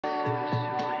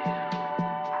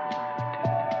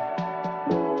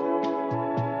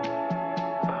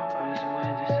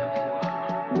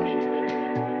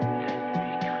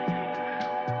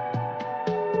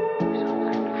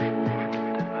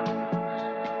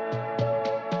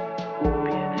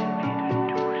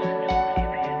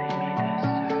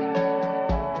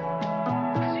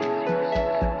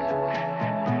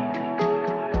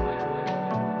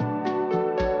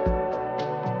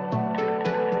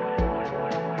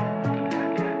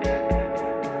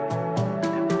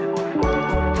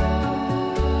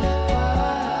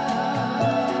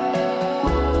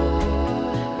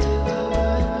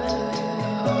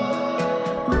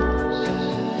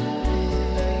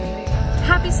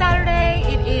Saturday.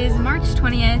 It is March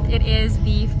 20th. It is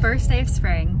the first day of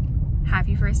spring.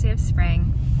 Happy first day of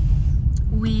spring.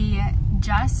 We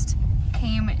just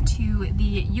came to the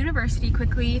university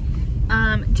quickly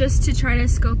just to try to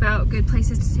scope out good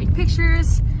places to take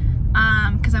pictures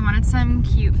because I wanted some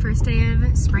cute first day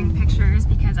of spring pictures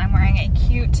because I'm wearing a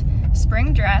cute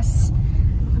spring dress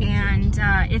and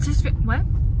it's just, what?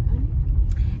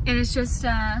 And it's just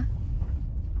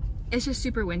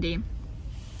super windy.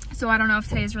 So I don't know if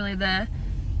today is really the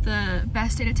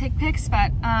best day to take pics,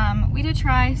 but we did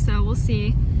try, so we'll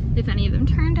see if any of them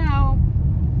turned out.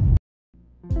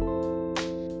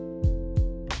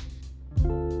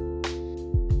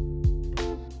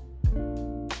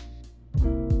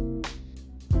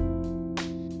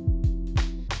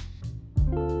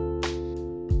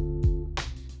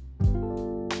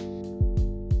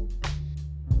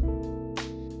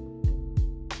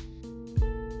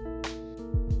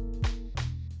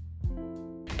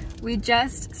 We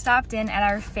just stopped in at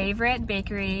our favorite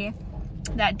bakery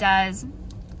that does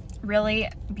really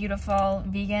beautiful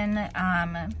vegan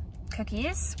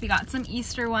cookies. We got some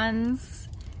Easter ones.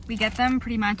 We get them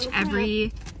pretty much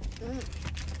every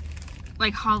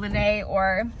like holiday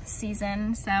or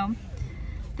season, so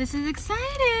this is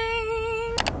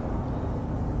exciting.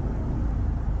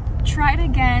 Tried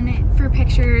again for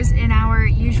pictures in our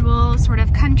usual sort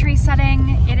of country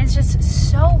setting. It is just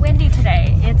so windy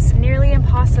today. It's nearly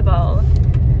impossible.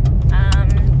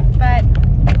 But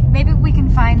maybe we can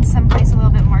find someplace a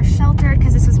little bit more sheltered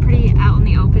because this was pretty out in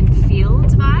the open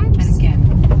field vibes.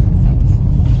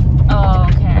 Oh,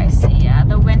 okay, I see. Yeah,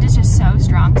 the wind is just so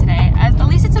strong today. At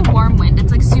least it's a warm wind.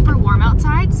 It's like super warm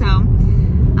outside, so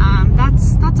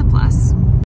that's a plus.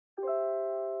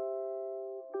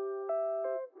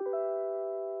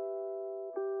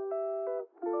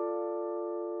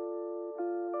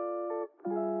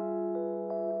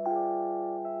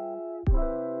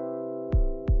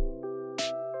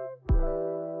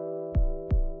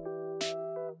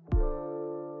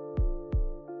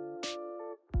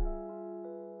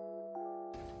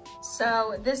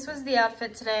 So this was the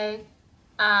outfit today.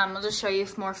 I'll just show you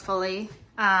more fully.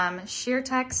 Sheer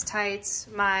text tights,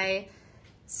 my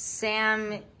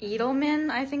Sam Edelman,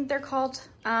 I think they're called,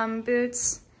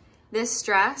 boots. This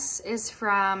dress is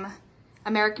from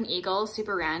American Eagle,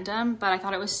 super random, but I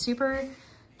thought it was super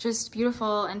just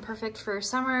beautiful and perfect for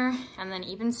summer and then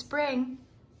even spring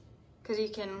because you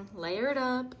can layer it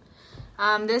up.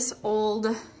 This old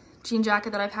jean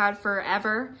jacket that I've had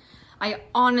forever. I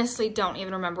honestly don't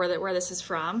even remember where this is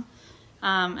from.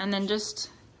 And then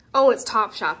just, oh, it's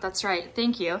Topshop, that's right,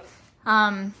 thank you.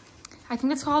 I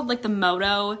think it's called like the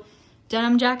Moto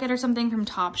denim jacket or something from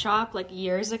Topshop like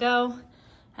years ago.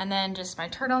 And then just my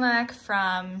turtleneck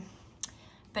from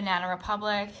Banana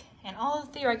Republic and all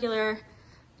of the regular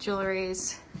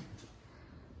jewelries.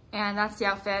 And that's the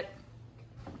outfit.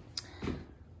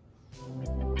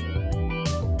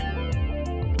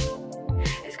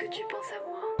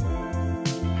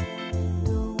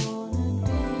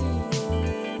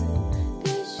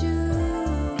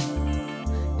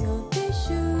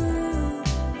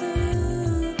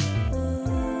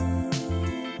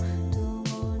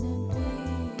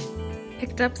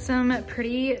 Picked up some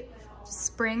pretty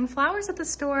spring flowers at the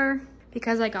store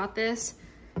because I got this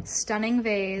stunning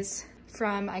vase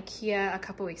from IKEA a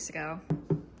couple weeks ago.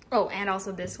 Oh, and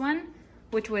also this one,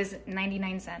 which was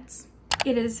 99 cents.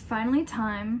 It is finally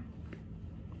time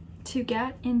to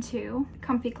get into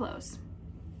comfy clothes.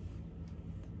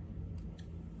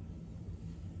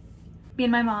 Me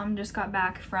and my mom just got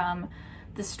back from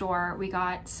the store. We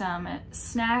got some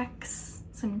snacks,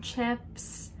 some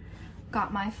chips,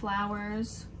 got my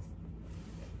flowers.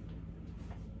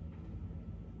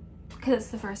 Because it's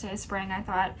the first day of spring, I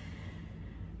thought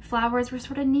flowers were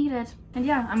sort of needed. And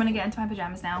yeah, I'm gonna get into my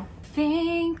pajamas now.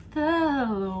 Thank the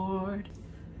Lord.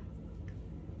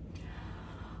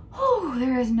 Oh,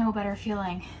 there is no better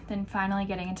feeling than finally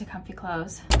getting into comfy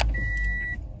clothes.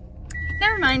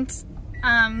 Never mind,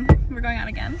 we're going out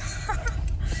again.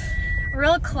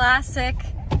 Real classic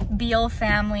Beal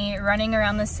family running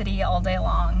around the city all day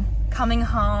long. Coming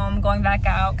home, going back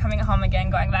out, coming home again,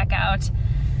 going back out.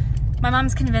 My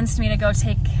mom's convinced me to go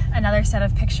take another set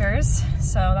of pictures,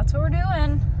 so that's what we're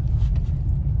doing.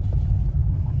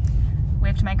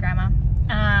 Wave to my grandma.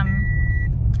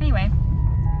 Anyway.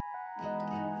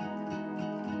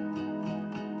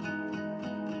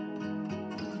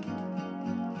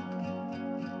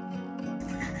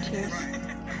 Cheers.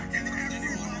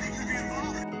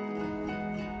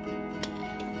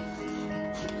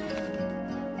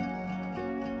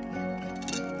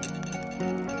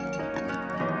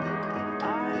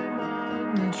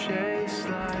 Chase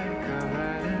like a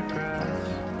rat.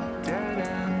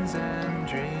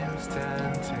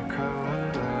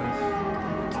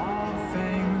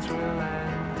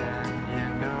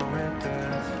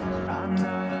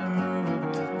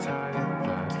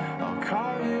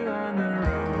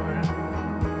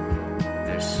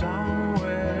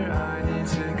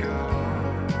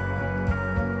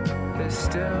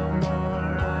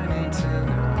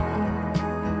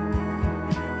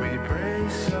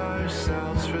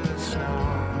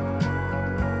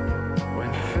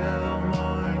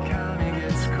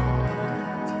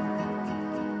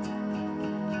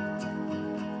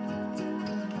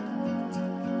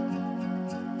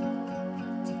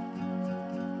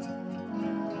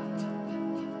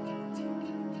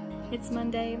 It's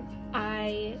Monday.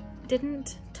 I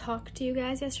didn't talk to you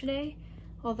guys yesterday,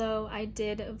 although I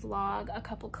did vlog a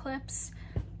couple clips.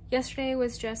 Yesterday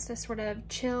was just a sort of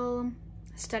chill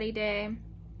study day.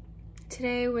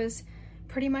 Today was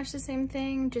pretty much the same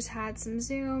thing, just had some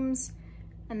Zooms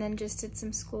and then just did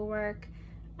some schoolwork.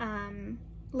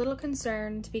 Little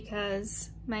concerned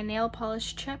because my nail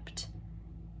polish chipped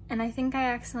and I think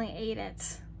I accidentally ate it.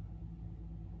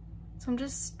 So I'm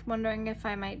just wondering if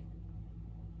I might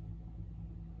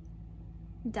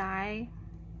die.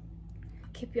 I'll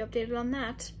keep you updated on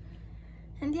that.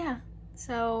 And yeah,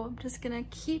 so I'm just gonna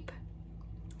keep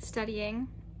studying.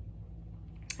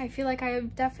 I feel like I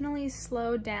have definitely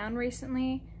slowed down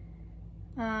recently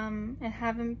and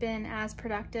haven't been as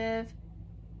productive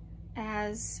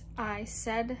as I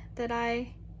said that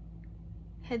I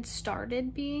had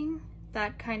started being.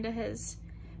 That kind of has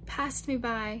passed me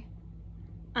by.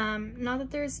 Not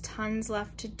that there's tons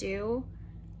left to do.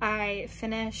 I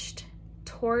finished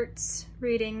torts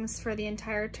readings for the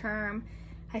entire term.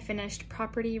 I finished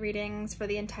property readings for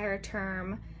the entire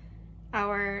term.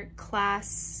 Our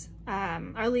class,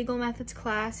 our legal methods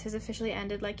class has officially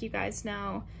ended, like you guys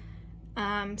know.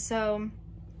 So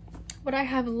what I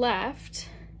have left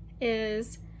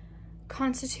is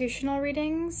constitutional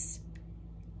readings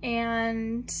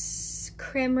and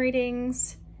crim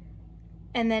readings,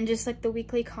 and then just like the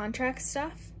weekly contract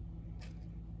stuff,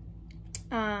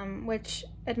 which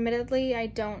admittedly I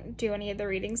don't do any of the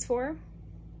readings for.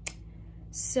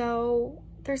 So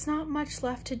there's not much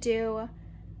left to do.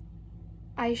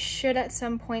 I should at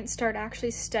some point start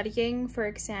actually studying for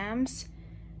exams,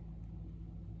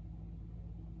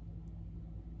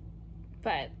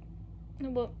 but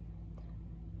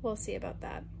we'll see about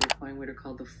that. We find what are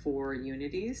called the 4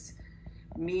 unities,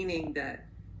 meaning that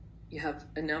you have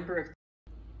a number of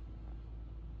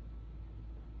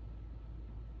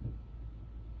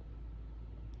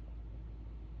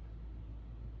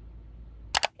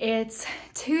It's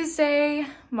Tuesday,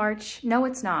 no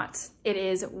it's not. It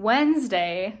is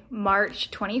Wednesday, March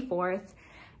 24th,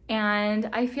 and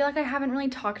I feel like I haven't really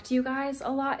talked to you guys a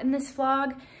lot in this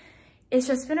vlog. It's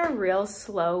just been a real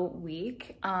slow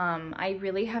week. I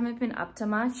really haven't been up to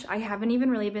much. I haven't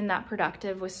even really been that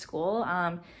productive with school.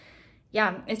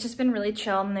 Yeah, it's just been really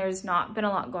chill and there's not been a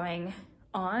lot going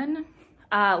on.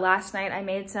 Last night I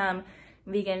made some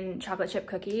vegan chocolate chip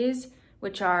cookies,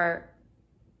 which are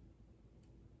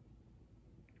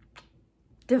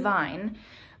divine.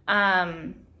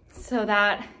 So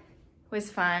that was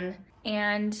fun.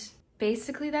 And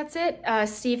basically that's it.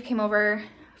 Steve came over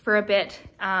for a bit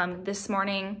this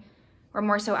morning, or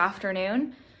more so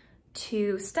afternoon,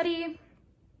 to study,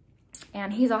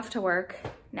 and he's off to work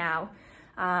now.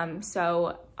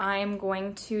 So I'm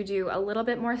going to do a little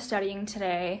bit more studying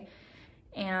today,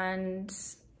 and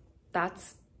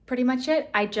that's pretty much it.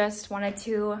 I just wanted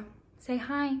to say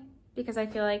hi because I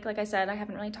feel like I said, I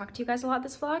haven't really talked to you guys a lot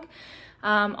this vlog.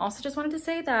 Also just wanted to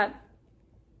say that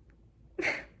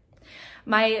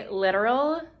my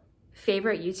literal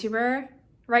favorite YouTuber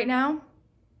right now,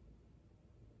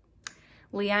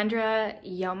 Leandra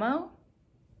Yomo,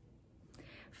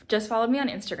 just followed me on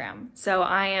Instagram. So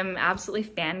I am absolutely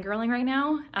fangirling right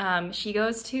now. She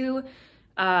goes to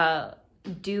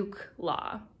Duke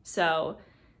Law. So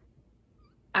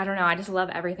I don't know, I just love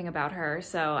everything about her.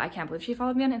 So I can't believe she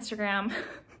followed me on Instagram.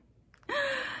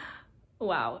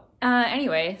 Wow.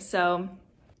 Anyway, so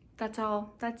that's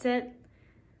all, that's it.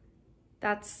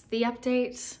 That's the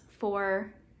update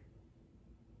for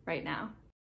right now.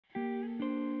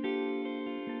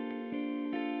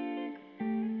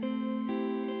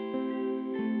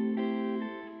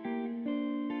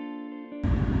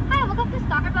 Hi, welcome to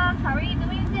Starbucks. How are you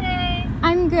doing today?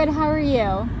 I'm good, how are you?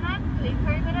 I'm doing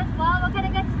very good as well. What can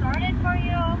I get started for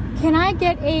you? Can I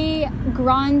get a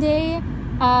grande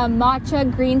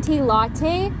matcha green tea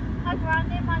latte? A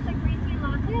grande matcha green tea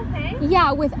latte, okay?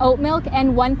 Yeah, with oat milk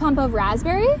and 1 pump of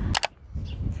raspberry.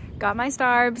 Got my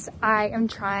Starbs. I am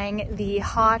trying the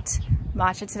hot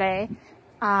matcha today.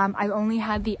 I've only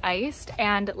had the iced,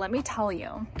 and let me tell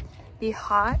you, the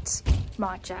hot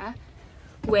matcha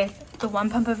with the 1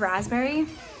 pump of raspberry,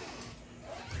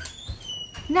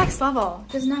 next level,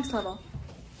 just next level.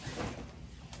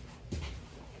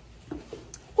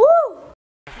 Woo!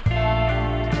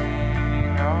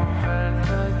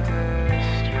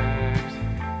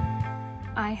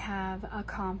 I have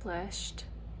accomplished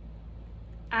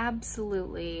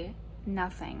absolutely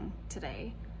nothing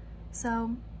today.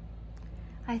 So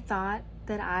I thought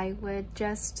that I would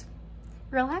just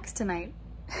relax tonight.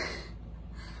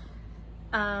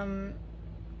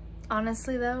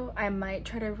 Honestly though, I might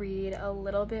try to read a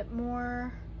little bit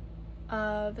more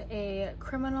of a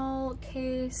criminal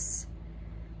case,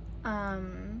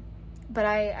 but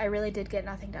I really did get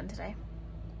nothing done today.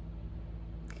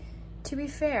 To be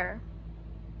fair,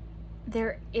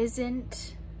 there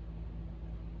isn't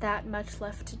that much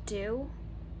left to do,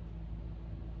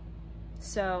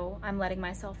 so I'm letting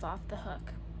myself off the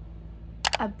hook.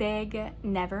 A big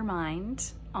never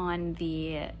mind on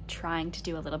the trying to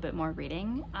do a little bit more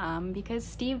reading, because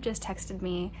Steve just texted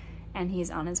me and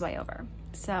he's on his way over.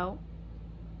 So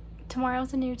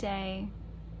tomorrow's a new day.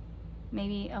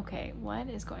 Maybe, okay, what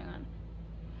is going on?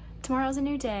 Tomorrow's a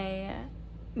new day.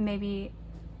 Maybe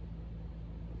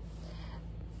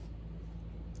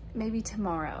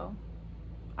tomorrow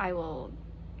I will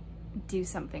do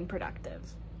something productive.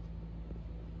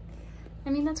 I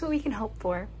mean, that's what we can hope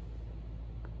for.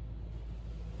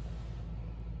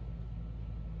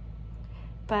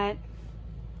 But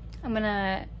I'm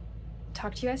gonna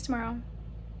talk to you guys tomorrow.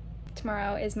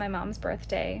 Tomorrow is my mom's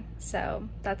birthday, so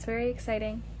that's very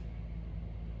exciting.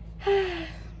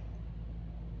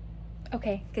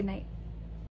 Okay, good night.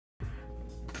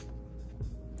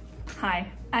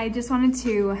 Hi, I just wanted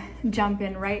to jump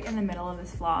in right in the middle of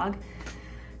this vlog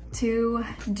to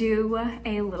do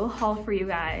a little haul for you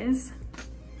guys.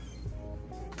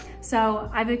 So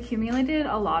I've accumulated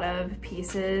a lot of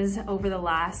pieces over the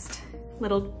last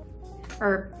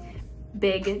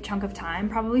big chunk of time,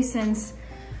 probably since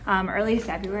early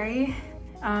February.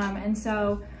 And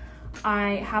so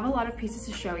I have a lot of pieces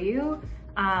to show you,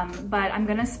 but I'm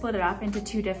gonna split it up into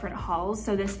 2 different hauls.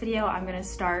 So this video, I'm gonna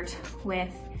start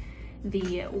with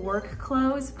the work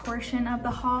clothes portion of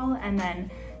the haul, and then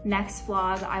next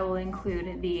vlog, I will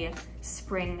include the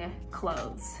spring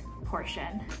clothes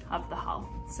portion of the haul.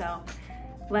 So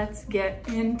let's get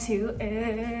into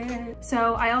it.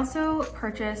 So I also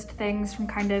purchased things from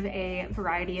kind of a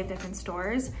variety of different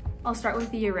stores. I'll start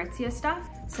with the Aritzia stuff.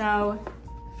 So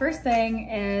first thing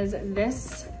is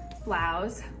this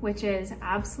blouse, which is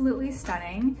absolutely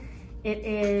stunning. It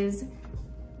is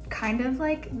kind of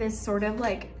like this sort of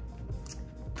like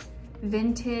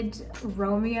vintage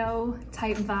Romeo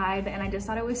type vibe, and I just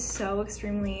thought it was so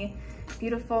extremely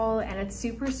beautiful, and it's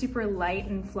super, super light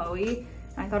and flowy.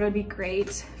 I thought it would be great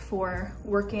for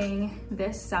working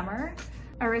this summer.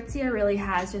 Aritzia really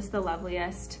has just the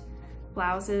loveliest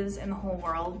blouses in the whole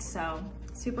world, so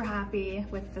super happy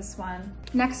with this one.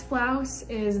 Next blouse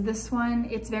is this one.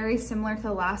 It's very similar to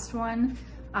the last one.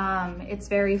 It's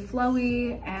very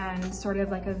flowy and sort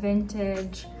of like a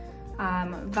vintage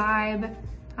vibe.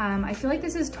 I feel like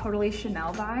this is totally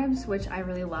Chanel vibes, which I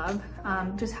really love.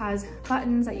 Just has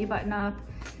buttons that you button up,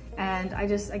 and I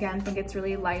just, again, think it's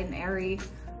really light and airy.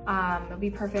 It'll be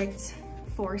perfect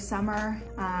for summer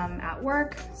at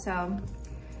work, so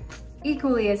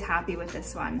equally as happy with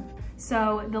this one.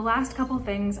 So the last couple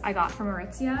things I got from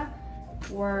Aritzia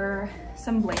were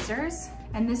some blazers,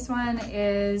 and this one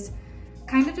is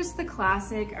kind of just the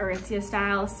classic Aritzia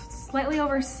style, slightly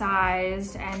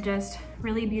oversized and just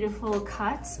really beautiful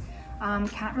cuts.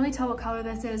 Can't really tell what color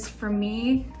this is. For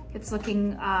me, it's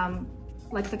looking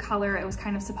like the color it was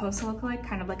kind of supposed to look like,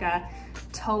 kind of like a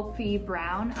taupey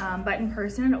brown, but in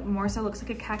person it more so looks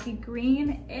like a khaki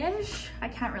green-ish. I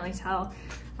can't really tell.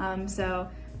 So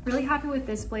really happy with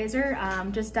this blazer.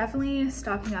 Just definitely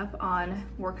stocking up on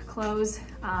work clothes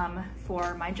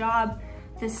for my job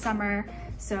this summer.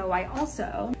 So I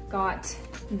also got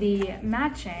the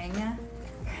matching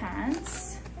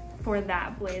pants for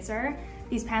that blazer.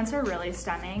 These pants are really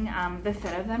stunning. The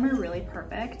fit of them are really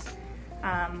perfect.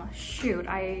 Shoot,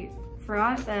 I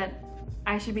forgot that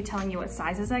I should be telling you what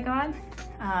sizes I got.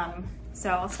 So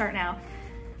I'll start now.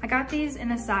 I got these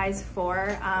in a size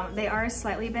 4. They are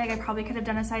slightly big. I probably could have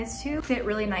done a size 2. Fit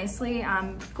really nicely.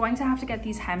 I'm going to have to get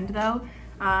these hemmed though.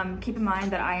 Keep in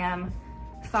mind that I am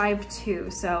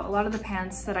 5'2", so a lot of the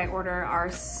pants that I order are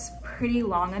pretty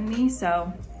long on me,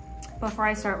 so before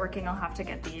I start working, I'll have to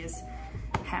get these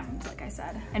hemmed, like I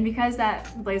said. And because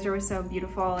that blazer was so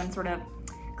beautiful and sort of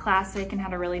classic and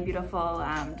had a really beautiful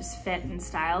just fit and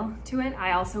style to it,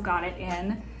 I also got it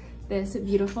in this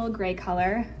beautiful gray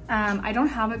color. I don't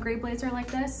have a gray blazer like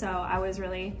this, so I was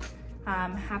really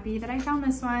happy that I found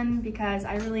this one because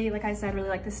I really, like I said, really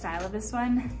like the style of this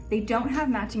one. They don't have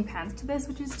matching pants to this,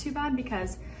 which is too bad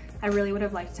because I really would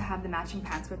have liked to have the matching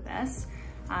pants with this.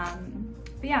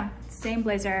 But yeah, same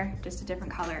blazer, just a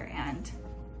different color, and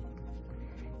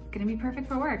gonna be perfect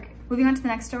for work. Moving on to the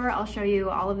next store, I'll show you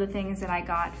all of the things that I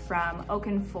got from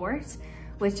Oaken Fort,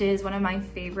 which is one of my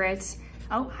favorite,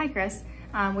 oh, hi Chris,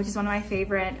 which is one of my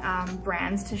favorite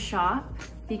brands to shop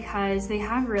because they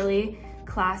have really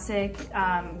classic,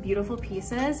 beautiful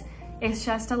pieces, it's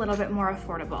just a little bit more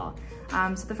affordable.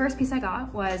 So the first piece I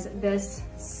got was this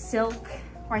silk,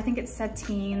 or I think it's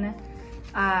sateen,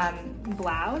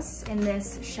 blouse in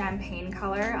this champagne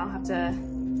color. I'll have to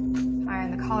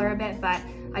iron the collar a bit, but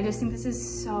I just think this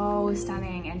is so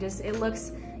stunning, and just, it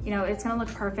looks, you know, it's gonna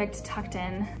look perfect tucked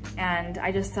in, and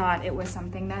I just thought it was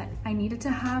something that I needed to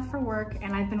have for work,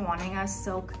 and I've been wanting a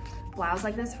silk blouse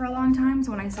like this for a long time.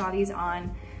 So when I saw these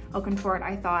on Oakenford,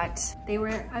 I thought they were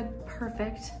a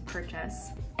perfect purchase.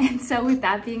 And so with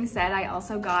that being said, I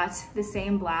also got the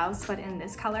same blouse, but in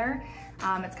this color.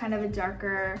 It's kind of a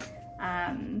darker,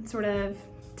 sort of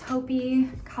taupey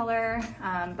color,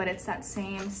 but it's that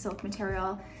same silk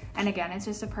material. And again, it's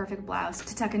just a perfect blouse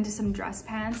to tuck into some dress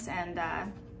pants, and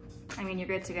I mean, you're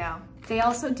good to go. They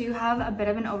also do have a bit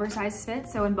of an oversized fit,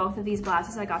 so in both of these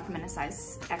blouses, I got them in a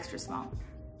size extra small.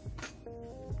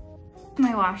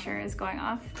 My washer is going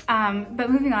off. But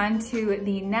moving on to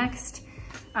the next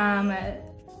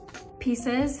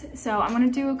pieces. So I'm gonna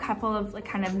do a couple of like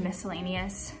kind of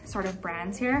miscellaneous sort of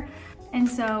brands here. And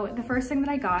so the first thing that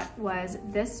I got was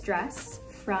this dress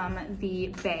from the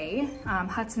Bay,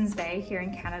 Hudson's Bay here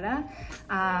in Canada.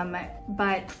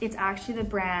 But it's actually the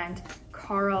brand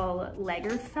Karl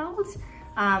Lagerfeld.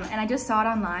 And I just saw it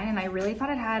online, and I really thought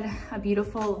it had a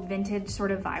beautiful vintage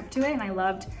sort of vibe to it, and I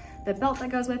loved the belt that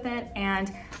goes with it.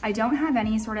 And I don't have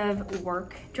any sort of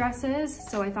work dresses,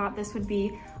 so I thought this would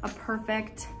be a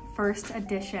perfect first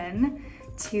addition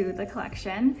to the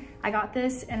collection. I got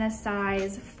this in a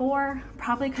size 4,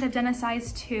 probably could have done a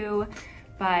size 2,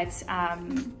 but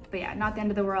yeah, not the end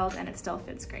of the world, and it still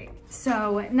fits great.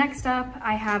 So next up,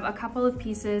 I have a couple of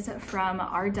pieces from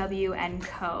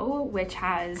RW&CO, which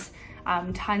has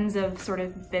tons of sort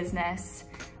of business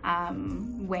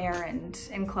wear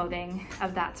and clothing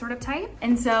of that sort of type.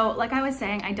 And so, like I was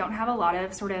saying, I don't have a lot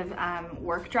of sort of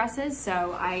work dresses,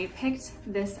 so I picked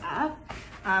this up.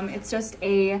 It's just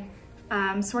a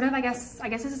sort of, I guess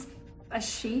it's a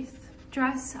sheath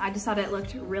dress. I just thought it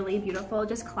looked really beautiful,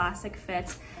 just classic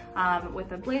fit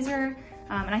with a blazer,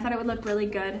 and I thought it would look really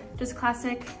good, just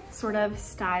classic sort of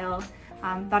style.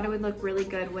 Thought it would look really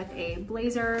good with a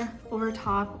blazer over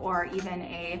top, or even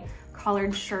a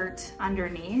collared shirt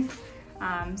underneath.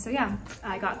 So yeah,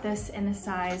 I got this in a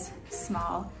size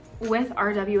small. With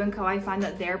RW&CO, I find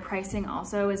that their pricing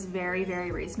also is very,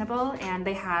 very reasonable, and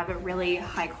they have really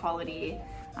high quality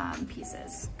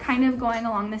pieces. Kind of going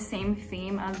along the same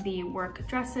theme of the work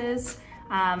dresses,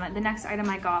 the next item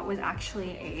I got was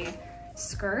actually a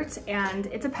skirt, and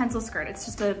it's a pencil skirt. It's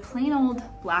just a plain old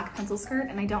black pencil skirt,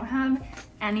 and I don't have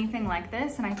anything like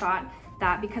this, and I thought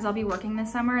that because I'll be working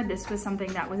this summer, this was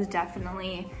something that was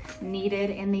definitely needed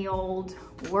in the old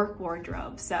work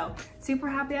wardrobe. So super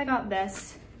happy I got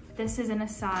this. This is in a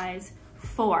size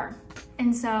 4.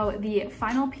 And so the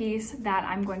final piece that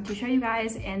I'm going to show you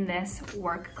guys in this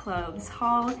work clothes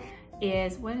haul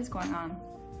is, what is going on?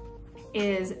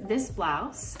 Is this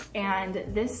blouse, and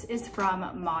this is from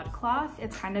ModCloth.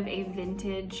 It's kind of a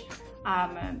vintage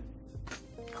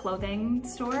clothing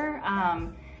store,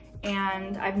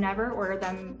 and I've never ordered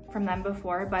from them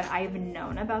before, but I've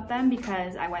known about them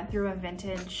because I went through a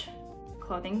vintage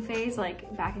clothing phase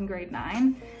like back in grade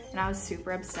 9, and I was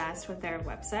super obsessed with their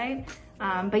website.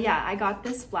 But yeah, I got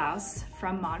this blouse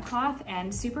from ModCloth,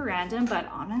 and super random, but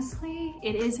honestly,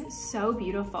 it is so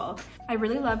beautiful. I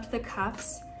really loved the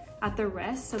cuffs at the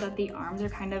wrist so that the arms are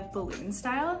kind of balloon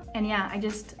style. And yeah, I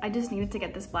just needed to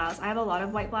get this blouse. I have a lot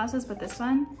of white blouses, but this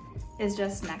one is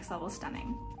just next level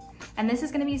stunning. And this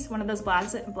is gonna be one of those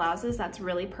blouses that's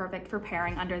really perfect for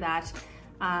pairing under that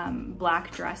black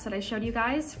dress that I showed you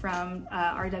guys from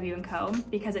RW&CO,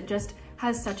 because it just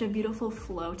has such a beautiful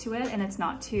flow to it, and it's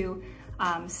not too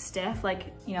stiff,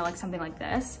 like, you know, like something like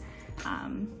this.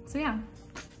 So yeah.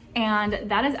 And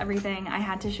that is everything I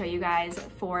had to show you guys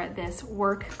for this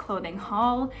work clothing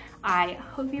haul. I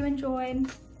hope you enjoyed.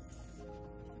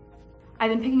 I've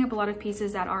been picking up a lot of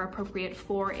pieces that are appropriate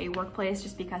for a workplace,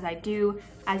 just because I do,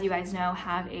 as you guys know,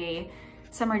 have a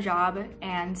summer job,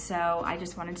 and so I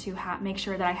just wanted to make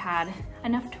sure that I had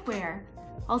enough to wear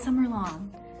all summer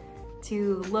long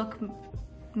to look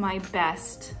my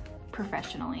best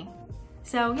professionally.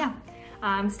 So yeah,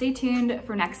 stay tuned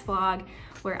for next vlog,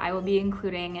 where I will be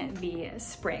including the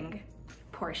spring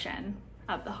portion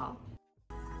of the haul.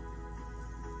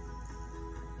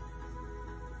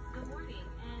 Good morning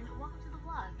and welcome to the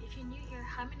vlog. If you're new here,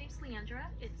 hi, my name's Leandra.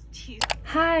 It's Tuesday.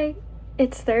 Hi,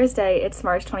 it's Thursday. It's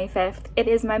March 25th. It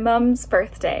is my mom's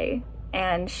birthday,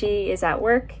 and she is at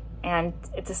work, and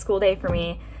it's a school day for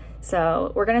me.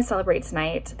 So we're gonna celebrate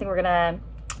tonight. I think we're gonna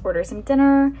order some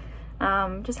dinner,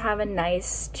 just have a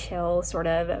nice chill sort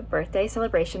of birthday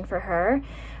celebration for her.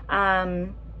 I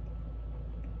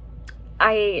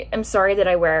am sorry that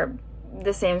I wear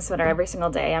the same sweater every single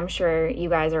day. I'm sure you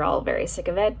guys are all very sick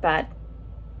of it, but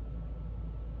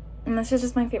this is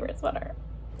just my favorite sweater.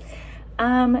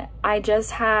 I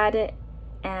just had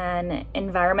an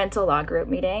environmental law group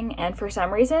meeting, and for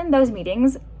some reason those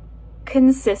meetings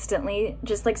consistently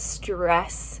just like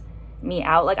stress me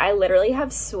out. Like I literally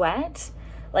have sweat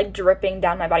like dripping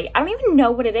down my body. I don't even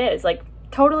know what it is. Like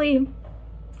totally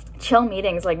chill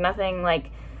meetings, like nothing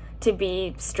like to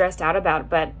be stressed out about,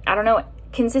 but I don't know,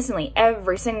 consistently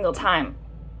every single time.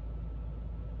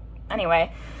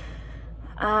 Anyway,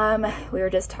 we were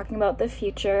just talking about the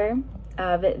future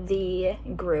of the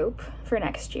group for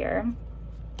next year.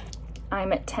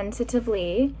 I'm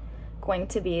tentatively going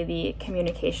to be the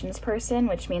communications person,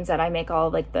 which means that I make all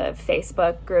of, like the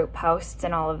Facebook group posts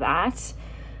and all of that.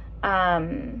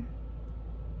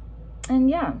 And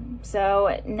yeah,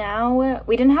 so now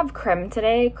we didn't have crim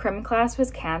today. Crim class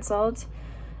was canceled.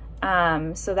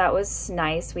 So that was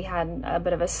nice. We had a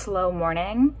bit of a slow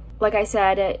morning. Like I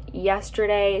said,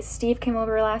 yesterday, Steve came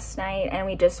over last night and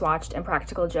we just watched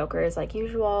Impractical Jokers like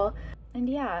usual. And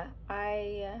yeah,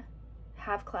 I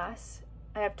have class.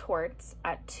 I have torts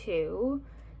at 2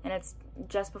 and it's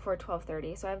just before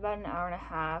 12:30. So I have about an hour and a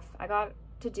half. I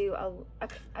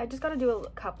just got to do a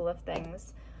couple of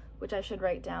things, which I should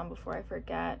write down before I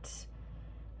forget.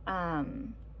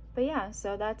 But yeah,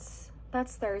 so that's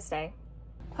Thursday.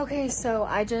 Okay, so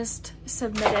I just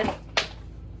submitted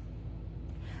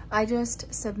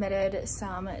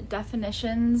some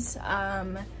definitions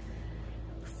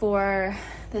for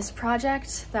this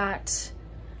project that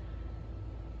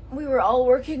we were all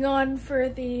working on for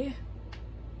the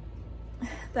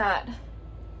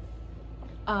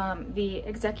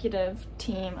executive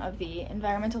team of the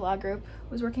environmental law group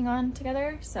was working on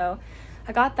together. So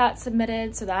I got that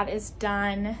submitted, so that is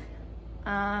done.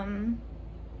 And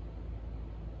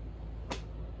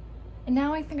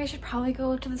now I think I should probably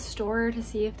go to the store to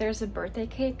see if there's a birthday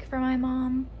cake for my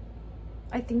mom.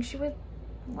 I think she would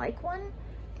like one.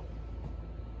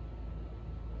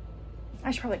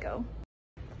 I should probably go.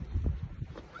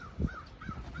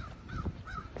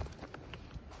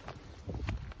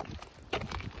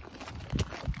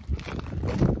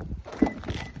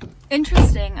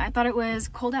 Interesting. I thought it was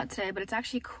cold out today, but it's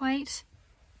actually quite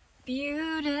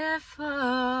beautiful.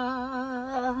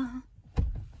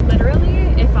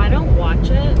 Literally, if I don't watch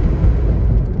it,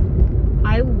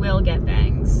 I will get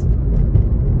bangs.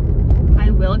 I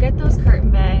will get those curtain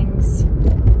bangs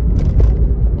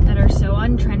that are so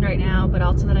on trend right now, but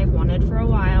also that I've wanted for a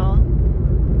while,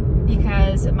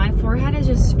 because my forehead is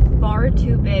just far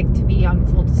too big to be on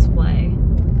full display.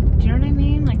 Do you know what I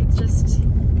mean? Like, it's just,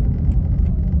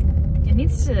 it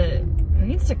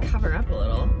needs to cover up a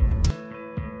little.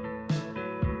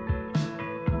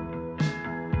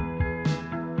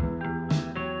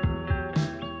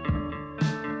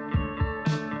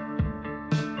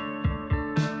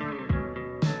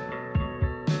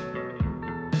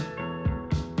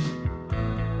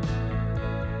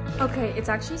 Okay, it's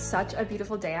actually such a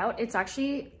beautiful day out. It's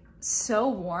actually so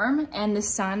warm and the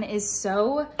sun is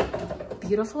so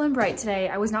beautiful and bright today.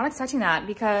 I was not expecting that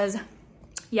because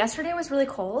yesterday was really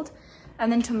cold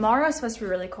and then tomorrow is supposed to be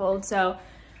really cold. So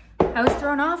I was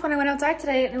thrown off when I went outside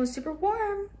today and it was super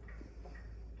warm.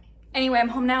 Anyway, I'm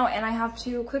home now and I have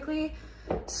to quickly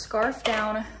scarf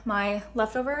down my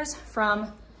leftovers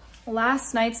from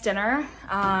last night's dinner,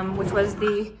 which was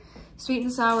the sweet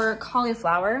and sour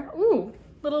cauliflower. Ooh.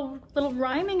 Little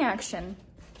rhyming action,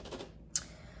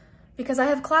 because I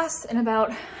have class in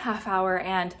about half hour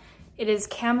and it is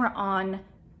camera on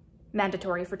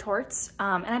mandatory for torts,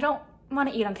 and I don't want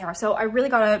to eat on camera, so I really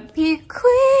gotta be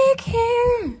quick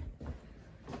here.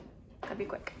 Gotta be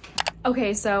quick.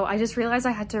 Okay, so I just realized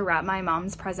I had to wrap my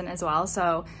mom's present as well,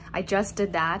 so I just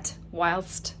did that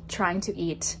whilst trying to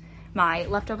eat my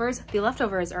leftovers. The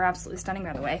leftovers are absolutely stunning,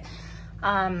 by the way,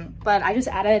 but I just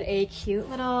added a cute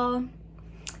little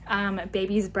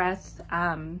baby's breath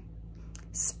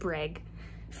sprig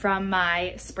from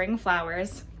my spring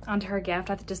flowers onto her gift.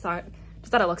 I just thought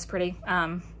it looks pretty.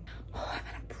 Oh,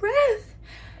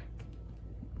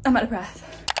 I'm out of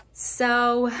breath.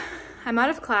 So I'm out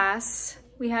of class.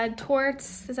 We had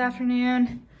torts this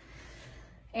afternoon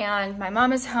and my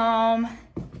mom is home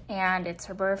and it's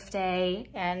her birthday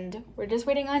and we're just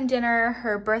waiting on dinner.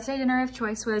 Her birthday dinner of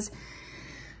choice was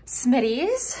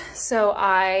Smitty's, so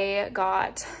I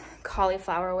got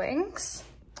cauliflower wings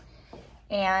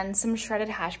and some shredded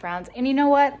hash browns. And you know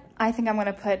what? I think I'm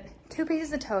gonna put 2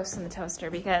 pieces of toast in the toaster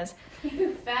because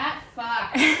you fat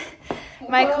fuck.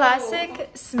 My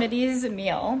classic Smitty's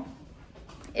meal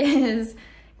is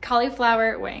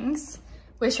cauliflower wings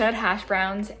with shredded hash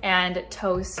browns and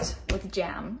toast with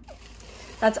jam.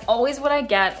 That's always what I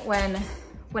get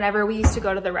whenever we used to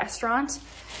go to the restaurant.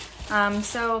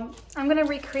 So I'm gonna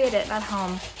recreate it at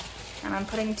home. And I'm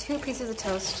putting 2 pieces of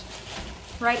toast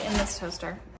right in this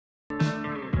toaster.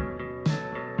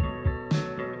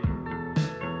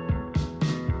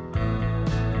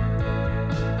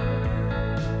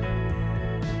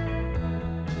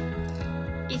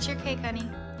 Eat your cake, honey.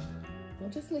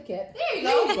 Don't just lick it. There you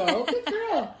go. Go. Good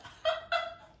girl.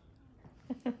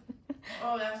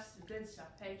 Oh, that's good stuff.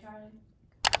 Hey, Charlie.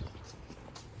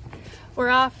 We're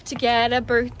off to get a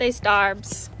birthday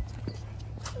Starbs.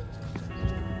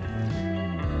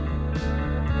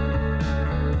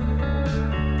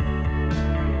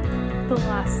 The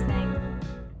last thing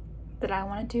that I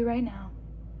want to do right now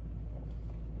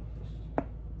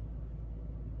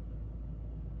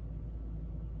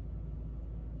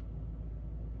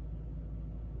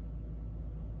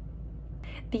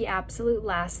the absolute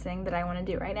last thing that I want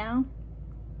to do right now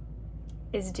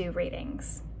is do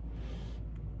readings.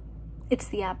 It's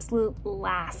the absolute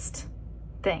last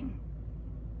thing.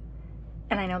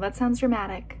 And I know that sounds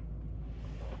dramatic,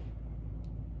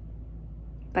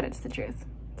 but it's the truth.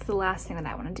 It's the last thing that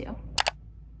I want to do.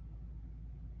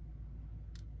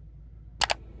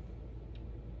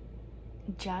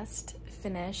 Just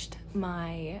finished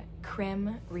my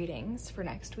crim readings for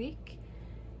next week.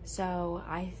 So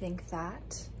I think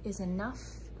that is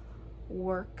enough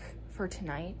work for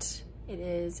tonight. It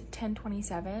is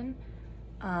 10:27,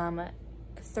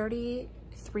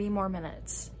 33 more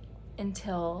minutes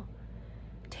until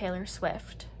Taylor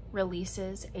Swift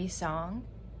releases a song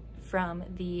from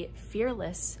the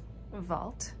Fearless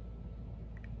vault.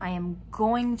 I am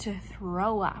going to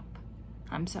throw up.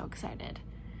 I'm so excited.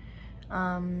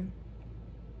 I'm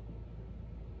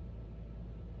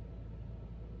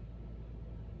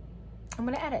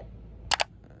gonna edit.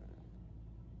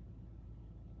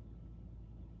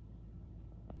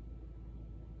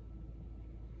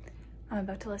 I'm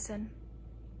about to listen.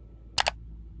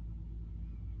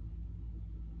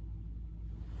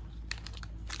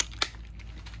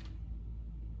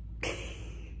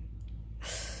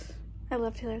 I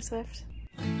love Taylor Swift.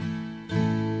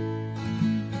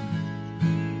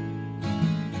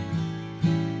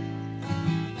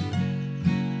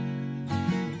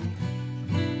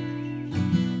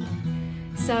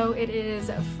 So it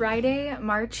is Friday,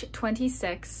 March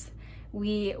 26th.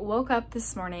 We woke up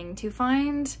this morning to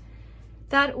find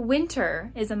that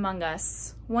winter is among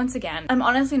us once again. I'm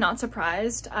honestly not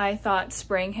surprised. I thought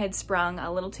spring had sprung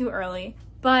a little too early,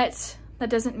 but that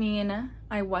doesn't mean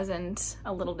I wasn't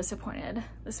a little disappointed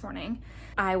this morning.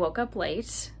 I woke up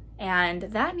late and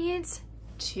that needs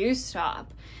to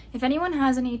stop. If anyone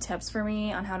has any tips for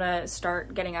me on how to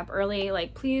start getting up early,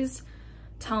 like please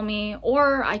tell me,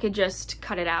 or I could just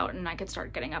cut it out and I could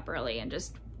start getting up early and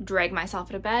just drag myself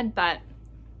out of bed, but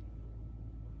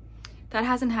that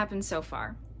hasn't happened so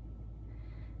far.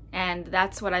 And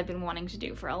that's what I've been wanting to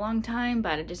do for a long time,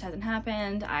 but it just hasn't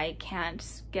happened. I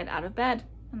can't get out of bed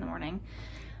in the morning.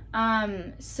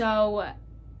 So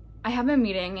I have a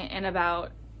meeting in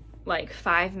about like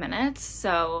 5 minutes,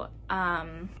 so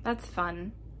that's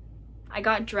fun. I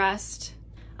got dressed.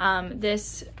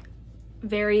 This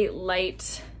very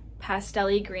light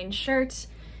pastel-y green shirt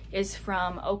is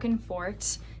from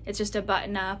Oakenfort. It's just a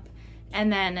button up,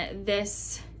 and then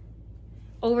this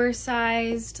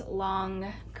oversized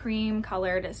long cream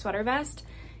colored sweater vest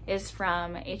is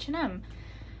from H&M.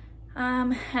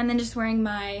 And then just wearing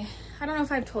my, I don't know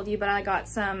if I've told you, but I got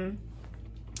some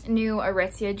new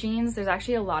Aritzia jeans. There's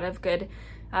actually a lot of good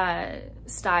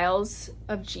styles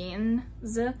of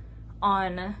jeans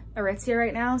on Aritzia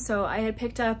right now, so I had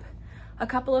picked up a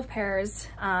couple of pairs.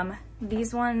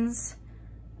 These ones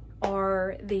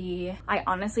are I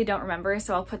honestly don't remember,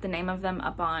 so I'll put the name of them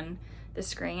up on the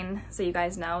screen so you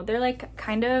guys know. They're like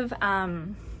kind of,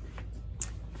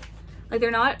 like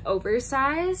they're not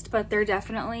oversized, but they're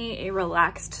definitely a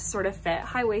relaxed sort of fit,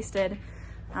 high-waisted,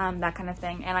 that kind of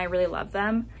thing, and I really love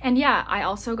them. And yeah, I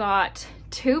also got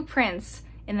 2 prints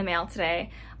in the mail today.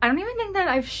 I don't even think that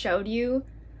I've showed you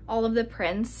all of the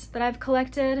prints that I've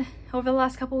collected over the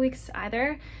last couple weeks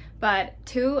either, but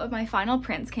 2 of my final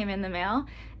prints came in the mail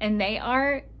and they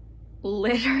are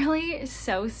literally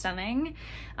so stunning.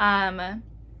 I'll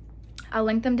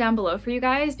link them down below for you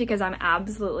guys because I'm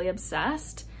absolutely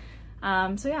obsessed.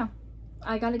 So yeah,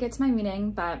 I gotta get to my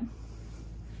meeting, but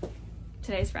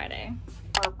today's Friday.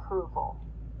 Approval.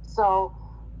 So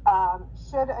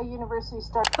should a university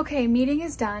start? Okay, meeting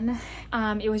is done.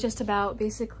 It was just about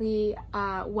basically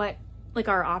what like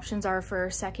our options are for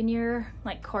second year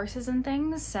like courses and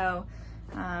things. So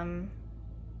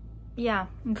Yeah,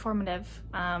 informative,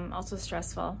 also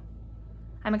stressful.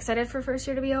 I'm excited for first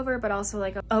year to be over, but also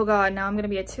like, oh God, now I'm gonna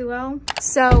be a 2L.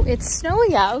 So it's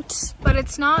snowy out, but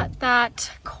it's not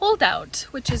that cold out,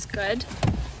 which is good.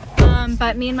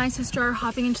 But me and my sister are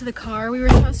hopping into the car. We were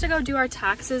supposed to go do our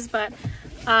taxes, but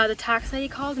the tax lady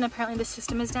called and apparently the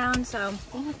system is down, so.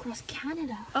 All across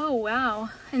Canada. Oh, wow.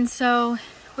 And so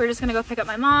we're just gonna go pick up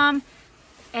my mom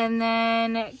and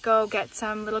then go get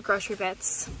some little grocery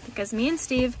bits because me and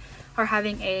Steve are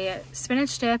having a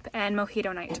spinach dip and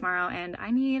mojito night tomorrow, and I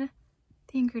need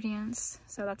the ingredients,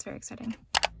 so that's very exciting.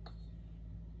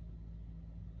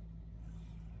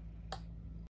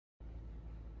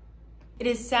 It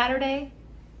is Saturday,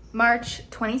 March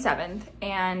 27th,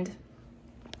 and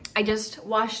I just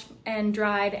washed and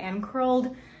dried and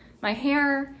curled my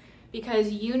hair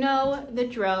because you know the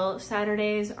drill.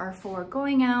 Saturdays are for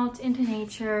going out into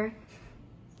nature,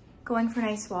 going for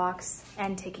nice walks,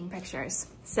 and taking pictures.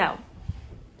 So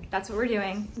that's what we're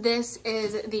doing. This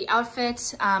is the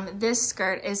outfit. This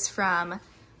skirt is from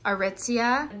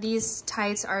Aritzia. These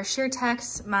tights are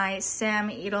Sheath, my Sam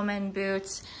Edelman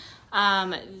boots.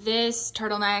 This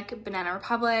turtleneck, Banana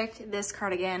Republic. This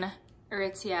cardigan,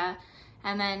 Aritzia.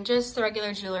 And then just the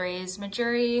regular jewelries,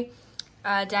 Majuri,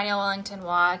 Daniel Wellington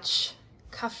watch,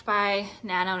 cuffed by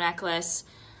Nano necklace,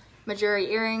 Majuri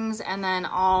earrings, and then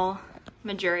all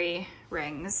Majuri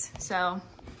rings. So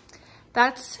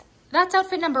that's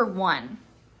outfit number 1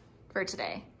 for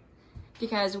today,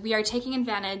 because we are taking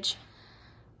advantage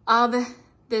of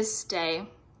this day.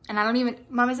 And I don't even,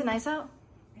 Mom, is it nice out?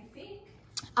 I think.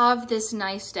 Of this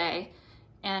nice day.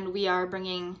 And we are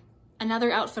bringing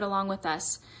another outfit along with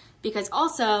us because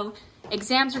also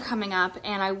exams are coming up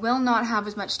and I will not have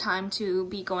as much time to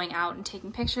be going out and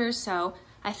taking pictures. So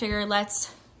I figure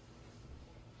let's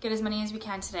get as many as we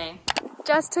can today.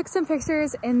 Just took some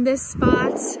pictures in this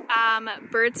spot.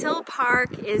 Birds Hill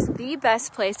Park is the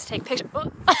best place to take pictures.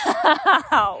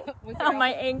 Ow, on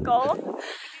my ankle.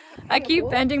 I keep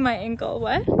bending my ankle.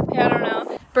 What? Yeah, I don't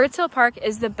know. Birds Hill Park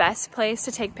is the best place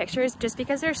to take pictures just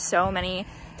because there's so many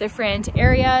different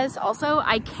areas. Also,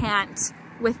 I can't,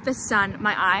 with the sun,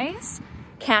 my eyes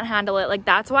can't handle it. Like,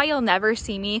 that's why you'll never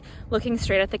see me looking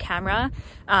straight at the camera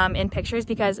in pictures,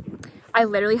 because I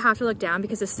literally have to look down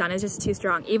because the sun is just too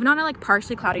strong. Even on a like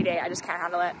partially cloudy day, I just can't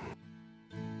handle it.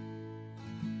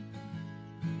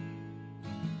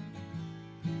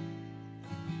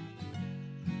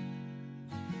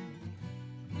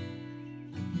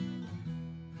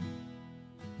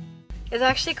 It's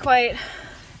actually quite a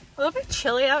little bit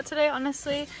chilly out today,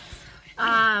 honestly.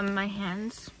 My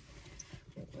hands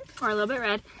are a little bit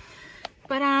red,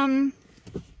 but I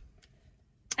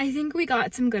think we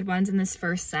got some good ones in this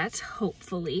first set,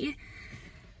 hopefully.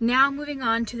 Now moving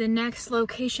on to the next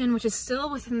location, which is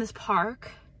still within this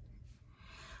park,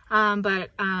 but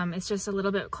it's just a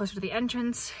little bit closer to the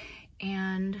entrance,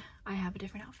 and I have a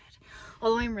different outfit.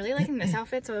 Although I'm really liking this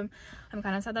outfit, so I'm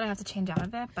kind of sad that I have to change out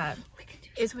of it, but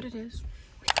it is what it is.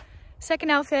 Second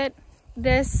outfit,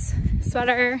 this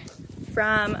sweater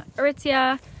from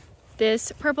Aritzia,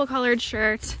 this purple colored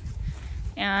shirt,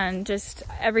 and just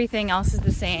everything else is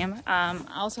the same. I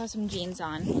also have some jeans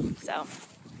on, so.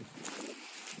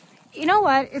 You know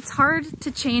what? It's hard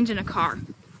to change in a car,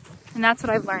 and that's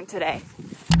what I've learned today.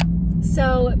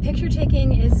 So picture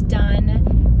taking is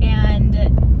done, and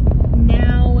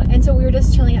so we were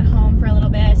just chilling at home for a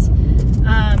little bit.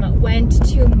 Went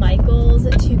to Michael's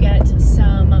to get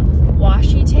some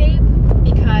washi tape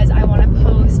because I want to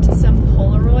post some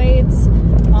Polaroids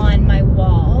on my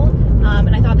wall,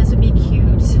 and I thought this would be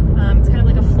cute. It's kind of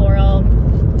like a floral,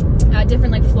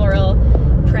 different like floral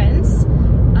prints,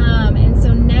 and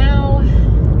so now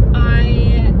I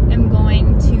am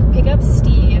going to pick up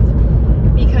Steve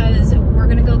because we're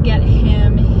gonna go get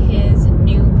him his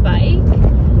new bike,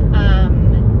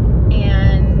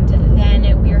 and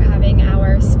then we're having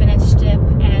our spinach dip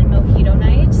and mojito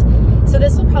night. So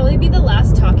this will probably be the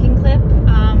last talking clip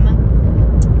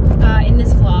in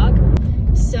this vlog.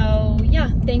 So yeah,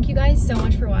 thank you guys so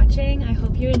much for watching. I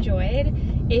hope you enjoyed.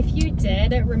 If you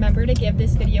did, remember to give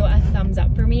this video a thumbs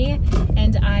up for me,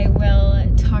 and I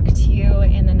will talk to you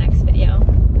in the next video.